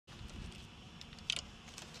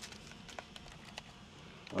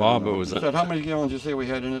Bob, it was... Said, how many gallons did you say we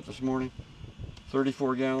had in it this morning?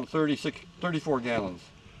 34 gallons? 34 gallons.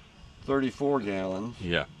 34 gallons.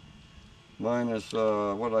 Yeah. Minus,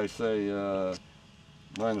 what did I say,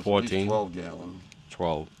 minus 14. 12 gallons.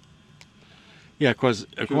 12. Yeah, because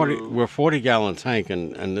we're 40-gallon tank,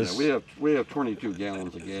 and this... Yeah, we have 22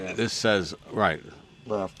 gallons of gas. This says, right.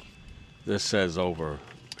 Left. This says over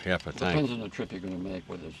half a tank. Depends on the trip you're going to make,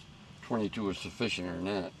 whether 22 is sufficient or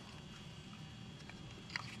not.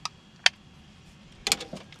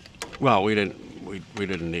 Well, we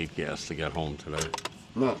didn't need gas to get home today.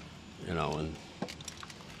 No. You know, and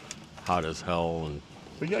hot as hell, and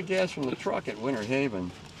We got gas from the truck at Winter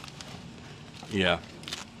Haven, yeah.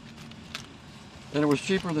 and it was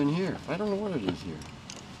cheaper than here. I don't know what it is here.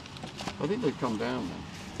 I think they've come down then.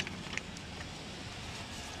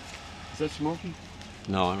 Is that smoky?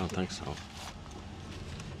 No, I don't think so.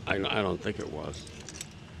 I don't think it was.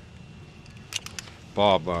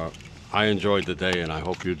 Bob, I enjoyed the day, and I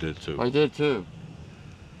hope you did too. I did too.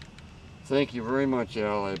 Thank you very much,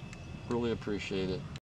 Al. I really appreciate it.